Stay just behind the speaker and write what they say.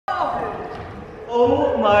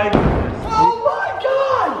Oh my goodness. Oh my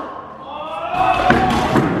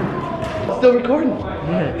god! Still recording.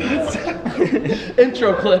 Yeah.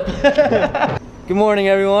 Intro clip. Good morning,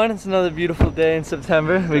 everyone. It's another beautiful day in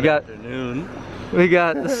September. We got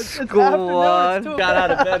the squad. Got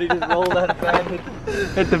out of bed. He just rolled out of bed.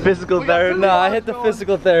 Hit the physical therapy. No, I hit the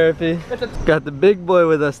physical therapy. Got the big boy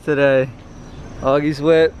with us today. Augie's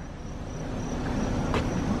whip.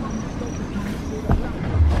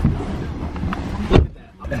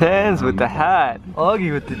 Hands with the hat.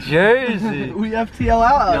 Augie with the jersey. We FTL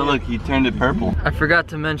out. Yeah, look, he turned it purple. I forgot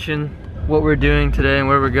to mention what we're doing today and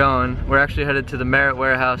where we're going. We're actually headed to the Merritt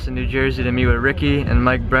warehouse in New Jersey to meet with Ricky and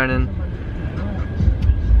Mike Brennan.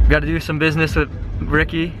 Got to do some business with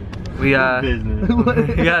Ricky. We business.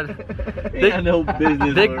 we got no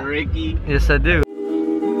business with Ricky. Yes, I do.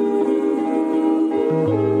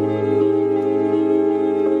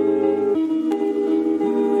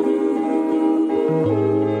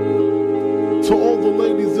 To all the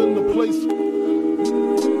ladies in the place.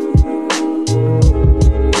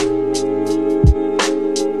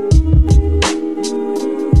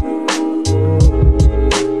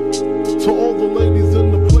 To all the ladies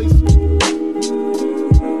in the place.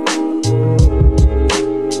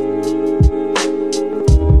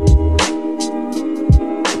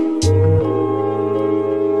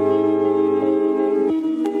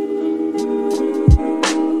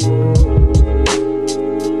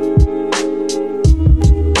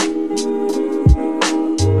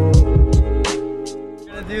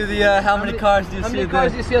 How many cars do you see? How many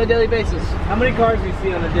cars do you see on a daily basis? How many cars do you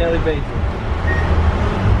see on a daily basis?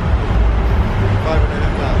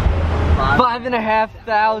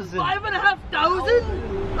 5,500. 5,500?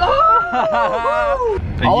 Oh!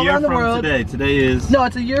 A All year around the from world. today. Today is... No,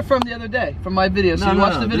 it's a year from the other day, from my video. So you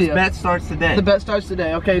watched the video. This bet starts today. The bet starts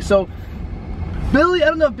today. Okay, so Billy, I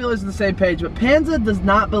don't know if Billy's on the same page, but Panza does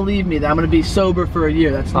not believe me that I'm gonna be sober for a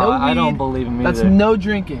year. That's no weed. I don't believe him either. That's no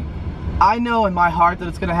drinking. I know in my heart that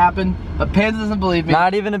it's gonna happen, but Panza doesn't believe me.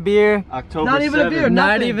 Not even a beer. October Not even a 7th. beer.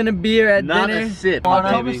 Not Nothing. even a beer at Not dinner. a sip.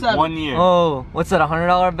 October Baby. 7th. 1 year. Oh, what's that?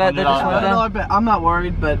 $100 bet that just went down? $100 bet. I'm not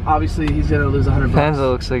worried, but obviously he's gonna lose $100. Panza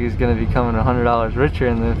looks like he's gonna be becoming $100 richer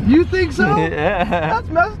in the. You think so? Yeah. That's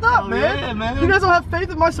messed up, man. Yeah, man. You guys don't have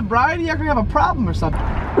faith in my sobriety? You're gonna have a problem or something.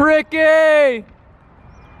 Ricky!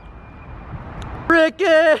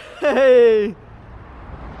 Ricky!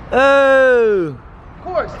 Oh! Of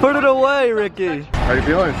course. Put it away, Ricky. How you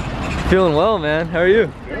feeling? Feeling well, man. How are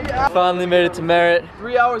you? Finally made it to Merritt.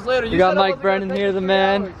 3 hours later, We got Mike Brennan here, the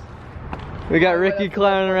man. We got Ricky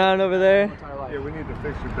clowning around over there. Yeah, we need to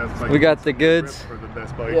fix your best bike. We got the goods. For the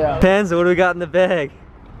best bike. Yeah. Panza, what do we got in the bag?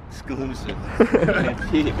 Exclusive.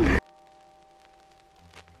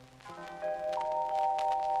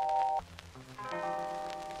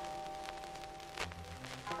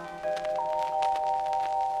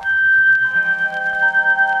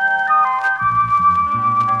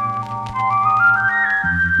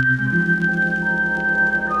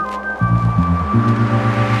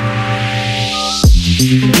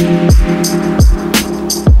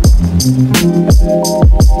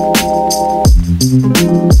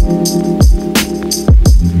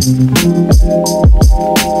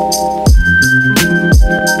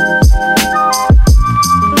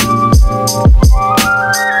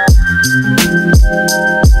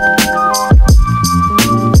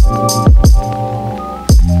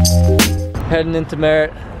 Heading into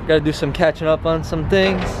Merritt. Gotta do some catching up on some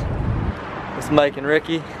things. It's Mike and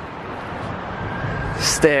Ricky.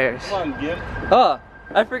 Stairs. Come on, Gim. Oh,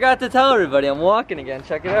 I forgot to tell everybody. I'm walking again.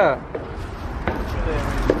 Check it out.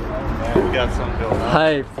 Man, we got something going on.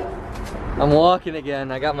 Hype. I'm walking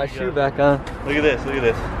again. I got my shoe back on. Look at this, look at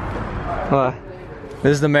this. What?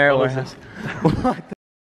 This is the Merritt What was warehouse. What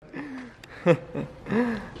the?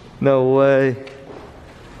 No way.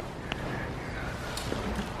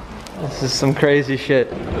 This is some crazy shit.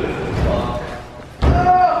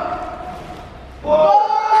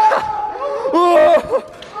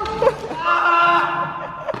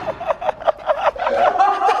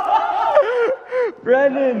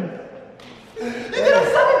 Brennan!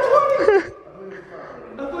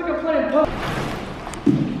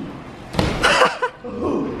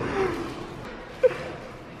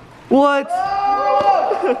 What?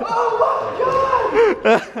 Oh my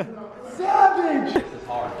god! Savage! This is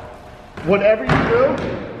hard. Whatever you do,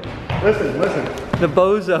 listen. The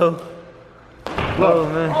bozo. Oh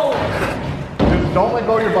man. Just don't let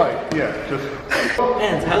go of your bike. Yeah, just.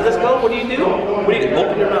 Hands, how's this go? What do you do? What do you do?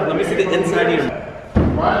 Open your mouth. Let me see the inside of your mouth.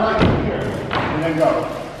 Right like here, and then go.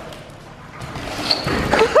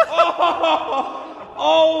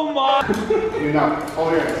 Oh my! You're not. Oh,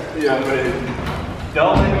 here. Yeah, I'm ready.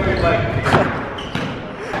 Don't make your bike.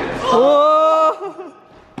 Whoa!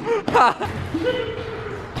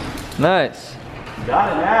 Nice.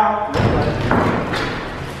 Got it now.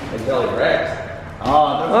 It's Billy Rex.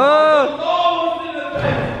 Oh!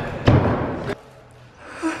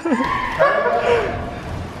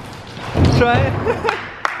 Try it.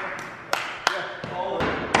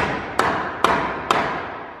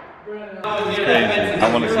 I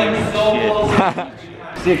want to see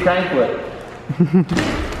shit. See a crank flip.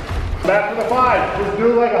 Back to the 5. Just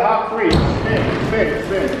do like a hop 3. Spin.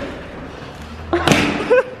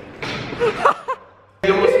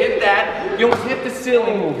 You almost hit that. You almost hit the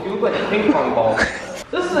ceiling move. You look like a ping pong ball.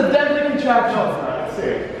 This is a deadly contraption.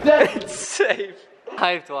 It's safe.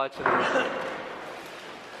 Hyped watching this.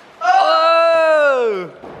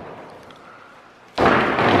 Oh!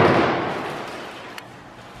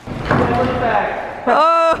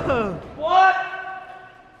 Oh! What?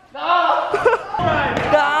 No!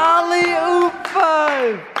 The alley-oop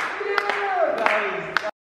 5!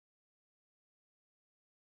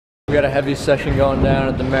 We got a heavy session going down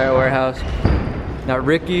at the Merit Warehouse. Got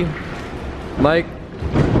Ricky, Mike,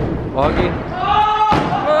 Augie. Oh!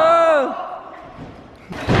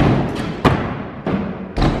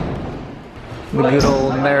 The good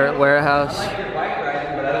old Merit Warehouse. I like your bike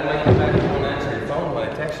riding, but I don't like the fact that you won't answer your phone when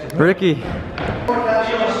I text you. Ricky, You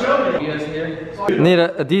guys here? need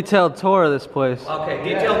a detailed tour of this place. Okay,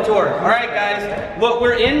 detailed tour. All right, guys. What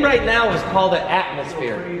we're in right now is called an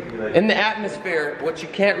atmosphere. In the atmosphere, what you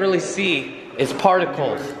can't really see is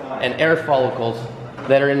particles and air follicles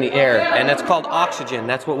that are in the air, and that's called oxygen.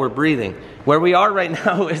 That's what we're breathing. Where we are right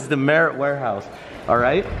now is the Merit Warehouse. All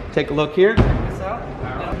right, take a look here. Check this out.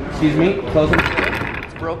 Excuse me, closing the door.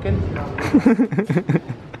 It's broken.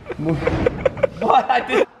 What? I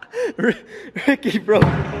did. Ricky broke the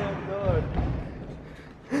damn door.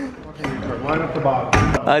 Line up the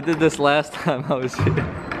bottom. I did this last time I was here.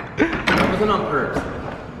 That wasn't on purpose.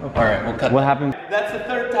 All right, we'll cut. What happened? That's the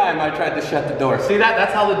third time I tried to shut the door. See that?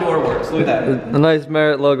 That's how the door works. Look at that. The nice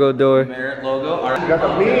Merit logo door. Merit logo. All right. Got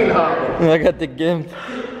the mean hop. I got the gimp.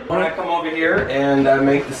 When I come over here and I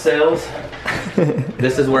make the sales,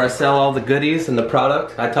 this is where I sell all the goodies and the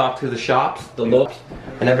product. I talk to the shops, the looks,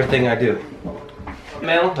 and everything I do.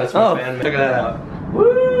 Mail, that's my fan mail. Check that out.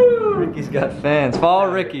 Woo! Ricky's got fans.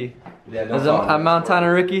 Follow Ricky. Yeah, Is I'm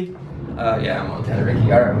Montana Ricky? Yeah, I'm Montana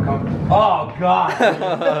Ricky. All right, we're coming. Oh, God.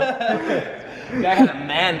 Guy had a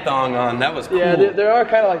man thong on. That was cool. Yeah, there are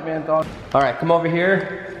kind of like man thongs. All right, come over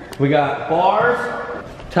here. We got bars,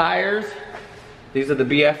 tires. These are the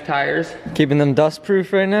BF tires. Keeping them dust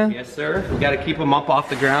proof right now? Yes, sir. We got to keep them up off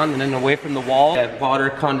the ground and then away from the wall. That water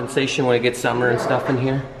condensation when it gets summer and stuff in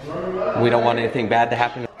here. We don't want anything bad to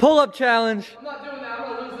happen. Pull up challenge. I'm not doing that.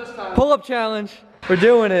 I'm gonna lose this time. Pull up challenge. We're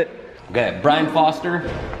doing it. Okay, Brian Foster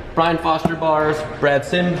bars, Brad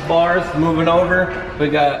Sims bars, moving over. We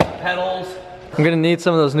got pedals. I'm gonna need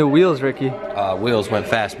some of those new wheels, Ricky. Wheels went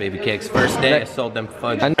fast, baby cakes. First day I sold them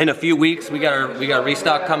fudge. In a few weeks, we got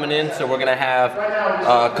restock coming in, so we're gonna have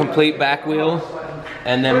a complete back wheel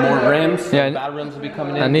and then more rims. Yeah, Battle rims will be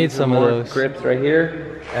coming in. I need These are some of more those. grips right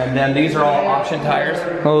here, and then these are all option tires.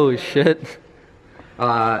 Holy shit.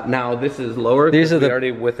 Now this is lower. These are we the-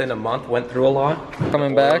 already within a month went through a lot.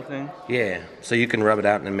 Coming back. Yeah, so you can rub it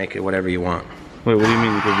out and then make it whatever you want. Wait, what do you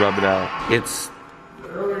mean you can rub it out? It's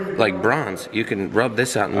like bronze. You can rub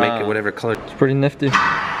this out and make it whatever color. It's pretty nifty.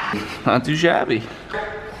 Not too shabby.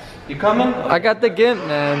 You coming? I got the gimp,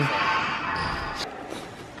 man.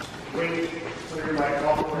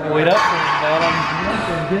 Wait up, man.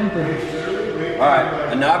 I'm gimping. All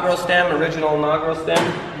right, inaugural stem, original inaugural stem.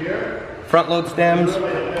 Front load stems,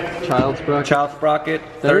 Child sprocket. child sprocket,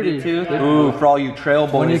 30. 32. Ooh, for all you trail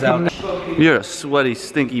When you boys come out. You're a sweaty,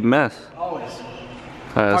 stinky mess. Always.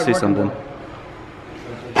 All right, let's see something.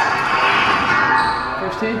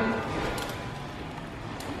 15.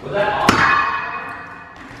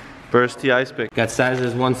 Burst T ice pick. Got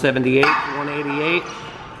sizes 178 to 188.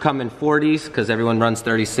 Come in 40s because everyone runs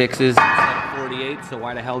 36s instead of 48. So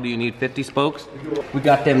why the hell do you need 50 spokes? We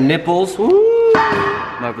got them nipples. Woo!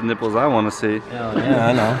 Not the nipples I want to see. Oh, yeah,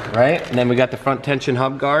 I know, right? And then we got the front tension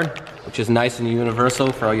hub guard, which is nice and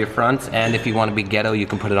universal for all your fronts. And if you want to be ghetto, you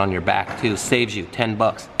can put it on your back too. Saves you 10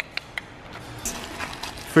 bucks.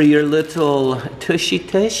 For your little tushy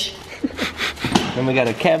tush. Then we got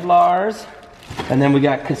a Kevlars. And then we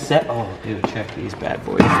got cassette. Oh, dude, check these bad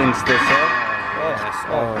boys. Things still set. Yes.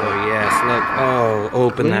 Oh, yes. Look. Oh,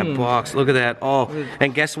 open Clean. that box. Look at that. Oh,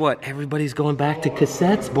 and guess what? Everybody's going back to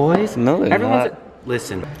cassettes, boys. No, they're Everyone's. not.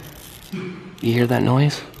 Listen. You hear that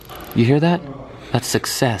noise? You hear that? That's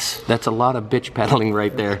success. That's a lot of bitch pedaling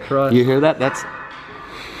right there. Trust. You hear that? That's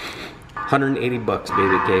 180 bucks,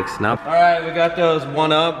 baby cakes. Now, all right, we got those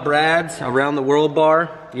one-up Brads around the world bar.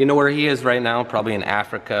 You know where he is right now? Probably in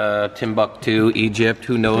Africa, Timbuktu, Egypt.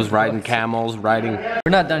 Who knows? Riding camels, riding.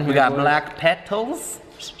 We're not done here. We got boys. black petals.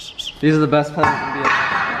 These are the best pens to be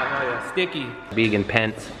at. Sticky. Vegan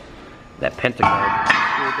pence. That Pentagard.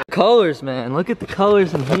 Colors, man. Look at the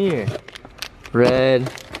colors in here. Red.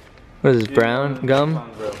 What is this? Brown gum.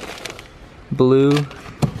 Blue.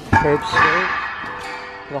 Herb shirt.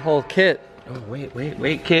 The whole kit. Oh,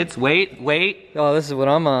 wait, kids. Wait. Oh, this is what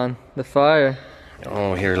I'm on. The fire.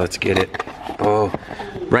 Oh, here, let's get it. Oh,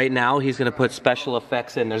 right now he's gonna put special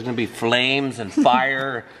effects in. There's gonna be flames and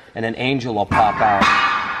fire, and an angel will pop out.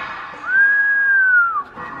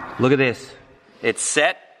 Look at this. It's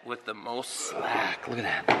set with the most slack. Look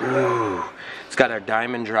at that. Ooh. It's got our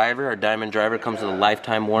diamond driver. Our diamond driver comes with a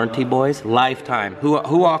lifetime warranty, boys. Lifetime.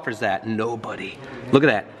 Who offers that? Nobody. Look at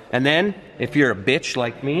that. And then, if you're a bitch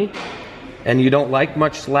like me, and you don't like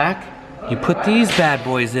much slack, you put these bad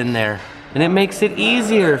boys in there. And it makes it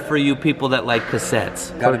easier for you people that like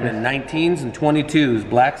cassettes. Got it in 19s and 22s,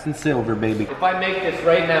 blacks and silver, baby. If I make this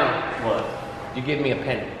right now, what? You give me a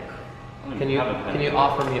penny. Can you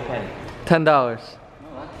offer me a penny? $10.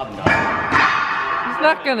 I'm not. He's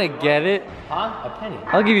not gonna get it. Huh? A penny.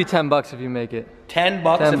 I'll give you 10 bucks if you make it. 10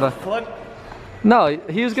 bucks 10 a bucks. foot? No,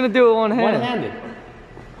 he was gonna do it one hand. One-handed.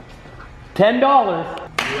 $10.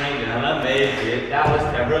 You ain't gonna make it. That was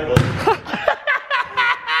terrible.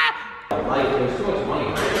 There's too much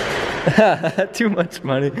money. Too much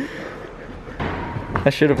money. I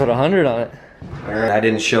should have put 100 on it. I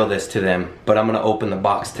didn't show this to them, but I'm gonna open the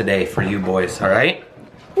box today for you boys, all right?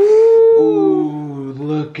 Ooh,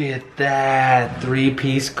 look at that.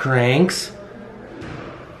 3-piece cranks.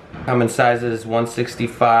 Come in sizes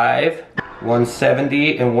 165,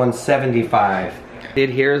 170, and 175. What we did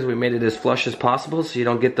here is we made it as flush as possible so you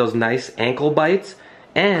don't get those nice ankle bites.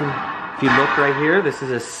 And if you look right here, this is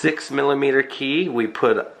a 6mm key. We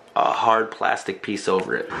put a hard plastic piece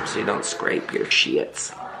over it so you don't scrape your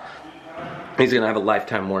shits. He's gonna have a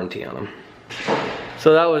lifetime warranty on them.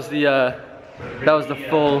 So that was the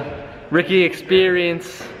full Ricky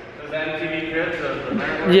experience.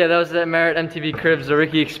 Yeah, that was the Merit MTV Cribs, the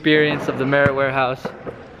Ricky experience of the Merit Warehouse.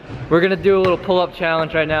 We're gonna do a little pull-up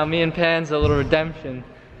challenge right now. Me and Pan's a little redemption.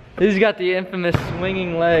 He's got the infamous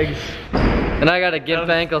swinging legs, and I got a gimp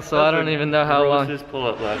ankle, so I don't even know how long. Just pull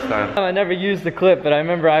up last time. I never used the clip, but I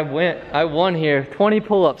remember I won here. 20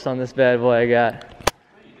 pull-ups on this bad boy I got.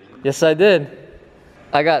 Yes, I did.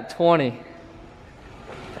 I got 20.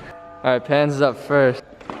 All right, Pan's is up first.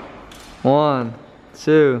 1,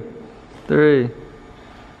 2, 3.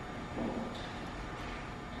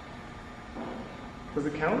 Does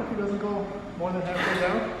it count if he doesn't go more than halfway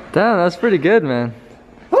down? Damn, that's pretty good, man.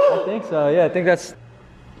 I think so, yeah, I think that's...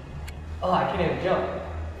 Oh, I can't even jump.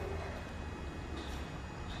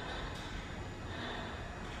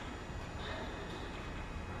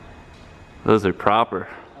 Those are proper.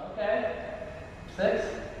 Okay. 6,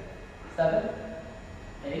 7,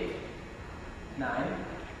 8, 9,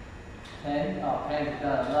 10. Oh, Pan's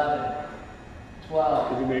done. 11, 12.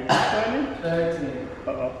 Did he make this timing? 13.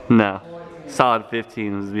 Uh-oh. No. Solid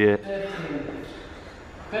 15 was it.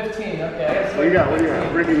 15, okay. What do you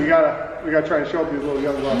got? Ricky, we gotta try and show up these little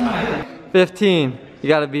young bucks. 15. You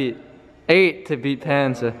gotta beat 8 to beat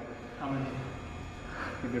Panza. How many?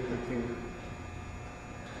 You did 15.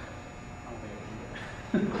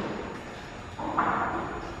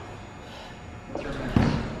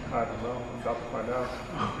 I don't know. I'm about to find out.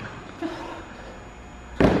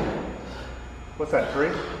 What's that, 3?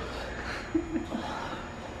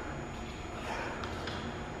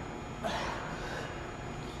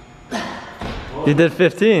 You did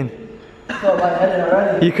 15.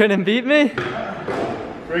 You couldn't beat me?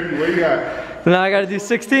 Ricky, what do you got? Now I gotta do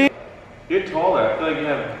 16? You're taller. I feel like you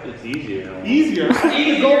have. It's easier. Easier?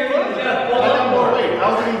 Easier? I got more weight.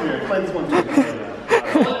 How's it easier? Play this one too.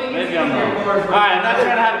 Maybe I'm wrong. Alright, I'm not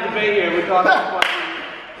trying to have a debate here. We're talking about.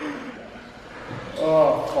 Oh,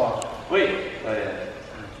 fuck. Wait. Oh, yeah.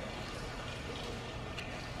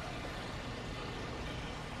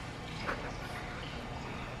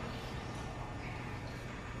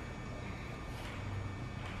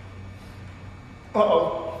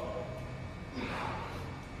 Uh-oh.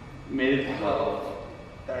 Made it to 12.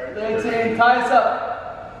 13, tie us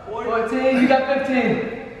up. 14, you got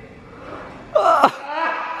 15.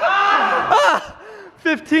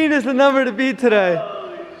 15 is the number to beat today.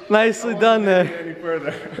 Nicely done there. Any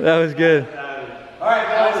further. That was good. All right,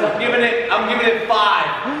 guys, I'm giving it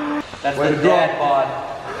 5. That's the dad bod.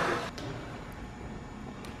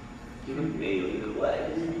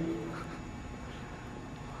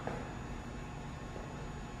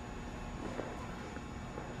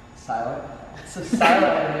 Silent. It's so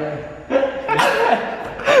silent in here.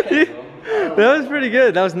 That was pretty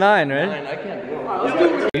good. That was 9, right? 9, I can't do it.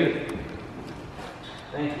 Let's do it.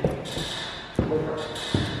 Thank you.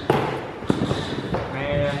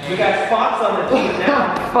 Man, we got spots on the team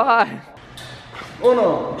now. 5. 1, 2,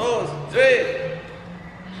 3,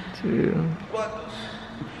 2. 4.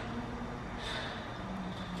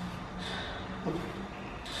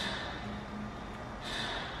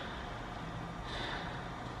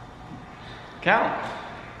 Count.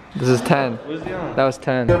 This is 10. Where's the on? That was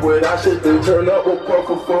 10. There's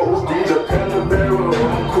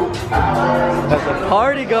a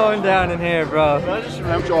party going down in here, bro. I just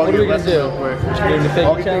remember all What are we gonna do? Doing the figgy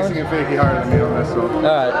All he thinks he challenge? can fake harder than me on this, so.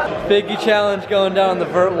 Alright, figgy challenge going down the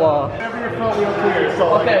vert wall. Okay,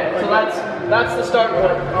 so that's the start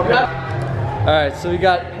point. Okay. Alright, so we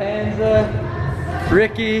got Panza,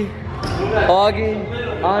 Ricky,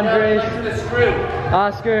 Augie, Andres,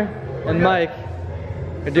 Oscar, and Mike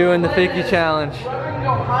are doing the figgy challenge.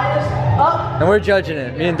 And we're judging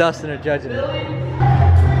it. Me and Dustin are judging it.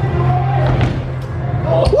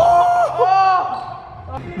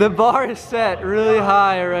 The bar is set really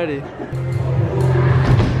high already.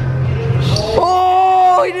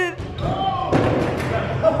 Oh, he did!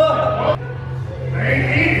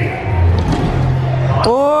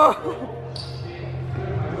 Oh!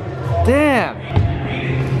 Damn!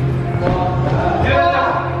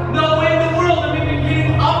 No way in the world I'm even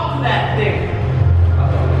getting up to that thing.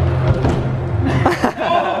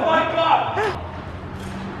 Oh my god!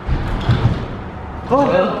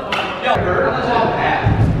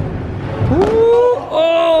 Ooh,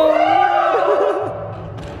 oh!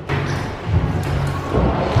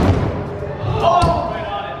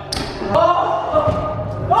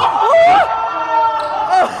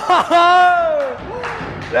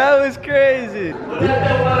 That was crazy.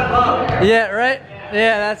 Yeah, right?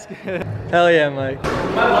 Yeah, that's good. Hell yeah, Mike.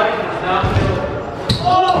 My life is not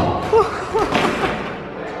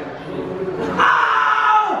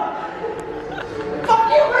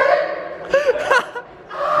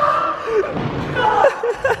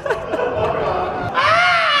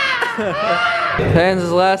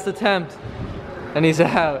Pan's last attempt, and he's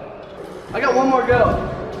out. I got one more go.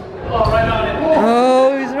 Oh, right on it.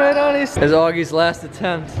 Oh, he's right on his. It's Augie's last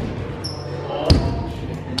attempt.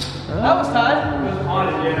 That was tied.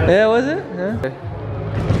 Yeah, was it? Yeah.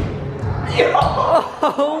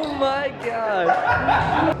 Oh my god.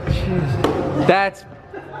 Jeez. That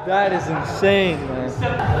is insane, man.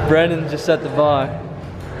 Brendan just set the bar.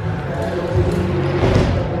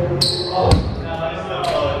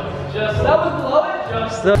 That was below it.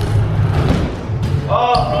 So,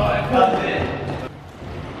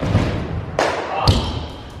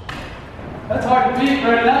 That's hard to beat,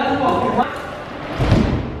 Brandon. That was fucking hard.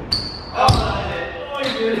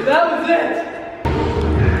 That was it.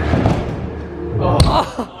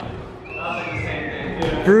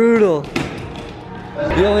 brutal.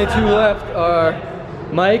 The only 2 left are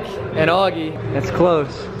Mike and Augie. It's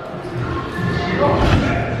close.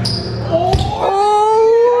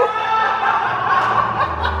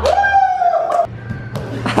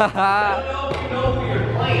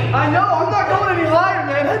 I know. I'm not going any higher,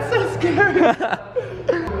 man. That's so scary.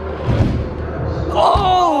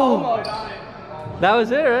 Oh! That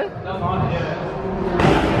was it, right?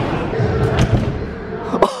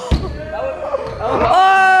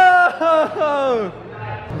 Oh!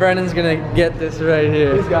 Brennan's gonna get this right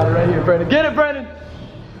here. He's got it right here, Brandon. Get it, Brandon.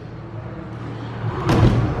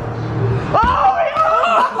 Oh!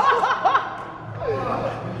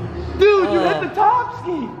 Dude, you hit the top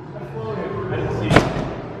ski.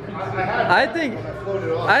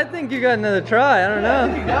 I think you got another try. I don't know.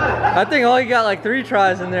 I think all you got like 3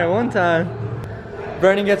 tries in there one time.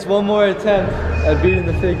 Brennan gets one more attempt at beating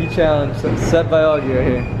the figgy challenge that's set by Augie right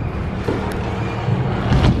here.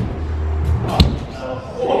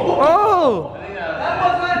 Oh!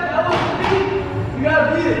 You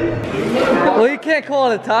gotta beat it. Well, you can't call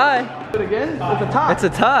it a tie. Do it again? It's a tie. It's a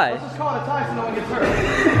tie. Let's just call it a tie so no one gets hurt.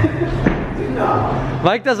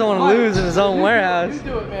 Mike doesn't want to lose in his own warehouse. You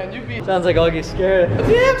do it, man. You beat it. Sounds like Augie's scared.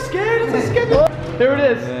 Yeah, I'm scared. I'm so scared. Here it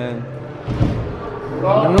is. Man.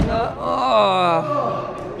 Oh. You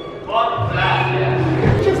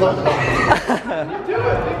do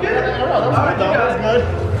it. You get it. That was good.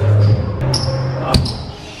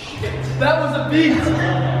 That was a beat.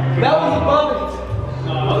 That was above it.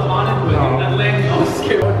 No, I was on it, but that leg, I was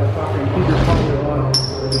scared.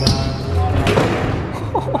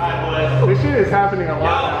 This shit is happening a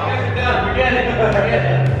lot now. Forget it.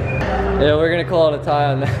 Yeah, we're gonna call it a tie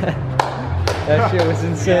on that. That shit was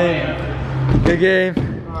insane. Good game.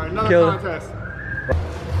 Alright, another Kill it. contest.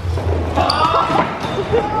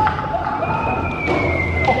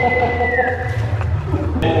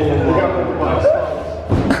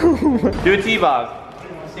 Do a T-bob.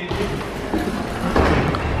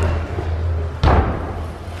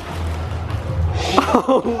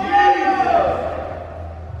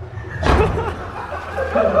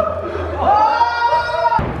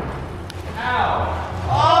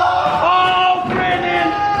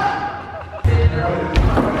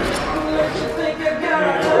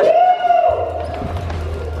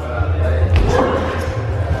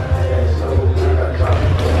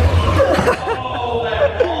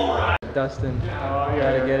 Dustin,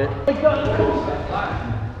 gotta get it.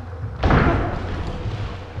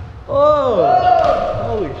 Oh!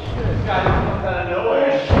 Holy shit.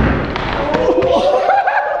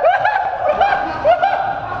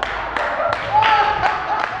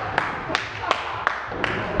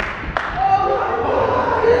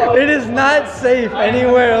 It is not safe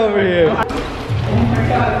anywhere over here.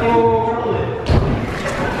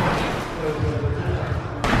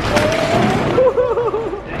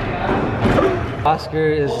 Oscar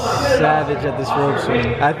is savage at this rope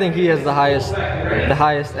swing. I think he has the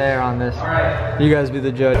highest air on this. You guys be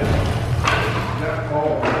the judge.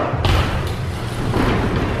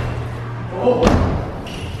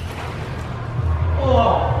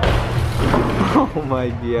 Oh my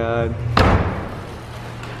god.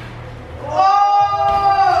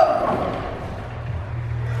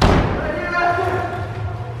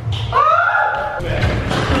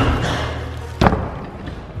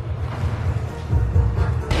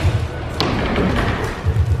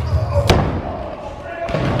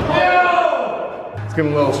 It's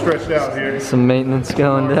getting a little stretched out here. Some maintenance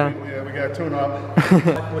going down. Yeah, we got to tune up.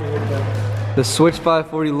 The switch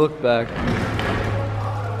 540 look back.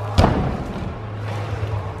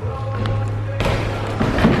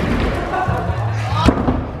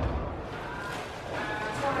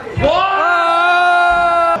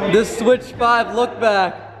 The switch 5 look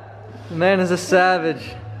back. The man is a savage.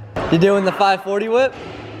 You doing the 540 whip?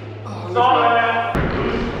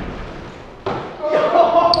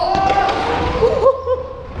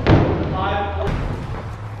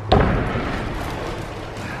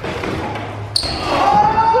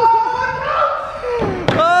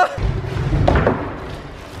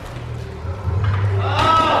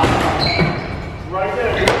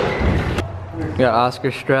 Got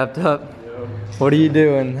Oscar strapped up. What are you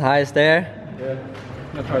doing? Highest air? Yeah,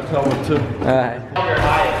 I'm trying to tell him too.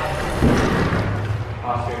 Alright.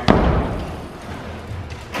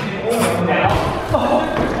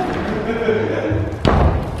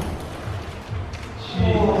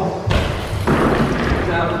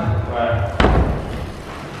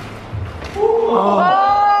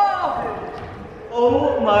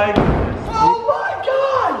 Oh my goodness. Oh my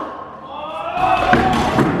god!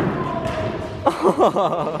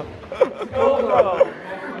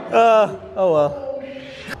 Oh well.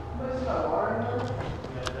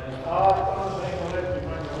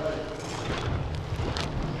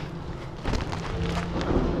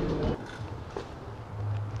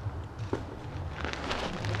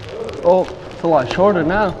 Oh, it's a lot shorter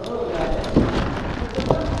now. Let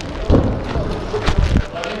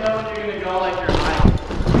me know when you're gonna go like you're high.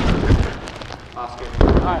 Oscar.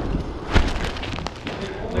 Alright.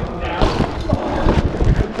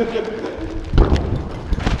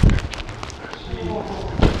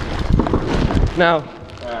 Now.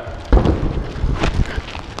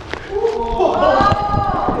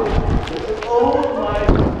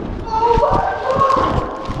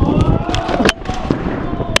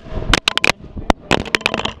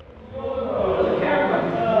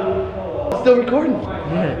 Still recording.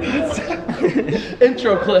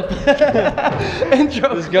 Intro clip.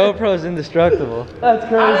 Intro. This GoPro's indestructible. That's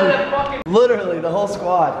crazy. Literally the whole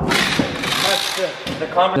squad. That's it.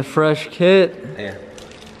 The fresh kit. Yeah.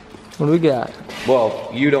 What do we got? Well,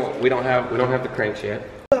 we don't have the cranks yet.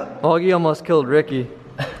 Augie almost killed Ricky.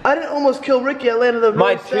 I didn't almost kill Ricky. I landed a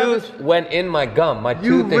My really savage- tooth went in my gum. My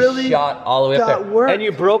You tooth really is shot all the way up got there. worked. And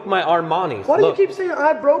you broke my Armani's. Why do you Look. keep saying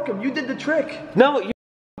I broke him? You did the trick. No, you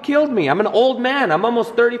killed me. I'm an old man. I'm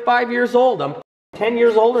almost 35 years old. I'm 10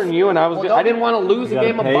 years older than you, and I didn't want to lose a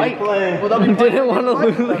game of bike. Well, don't be Didn't want to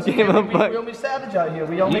lose the game of We bike. only savage out here.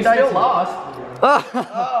 We only You dice still it. lost.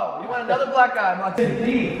 Oh, you want another black guy?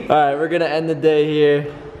 Alright, we're gonna end the day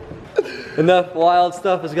here. Enough wild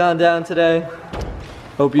stuff has gone down today.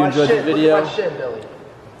 Hope you enjoyed the video. Look at my shin, Billy.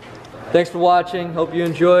 Thanks for watching. Hope you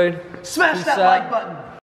enjoyed. Smash Peace that out. like button.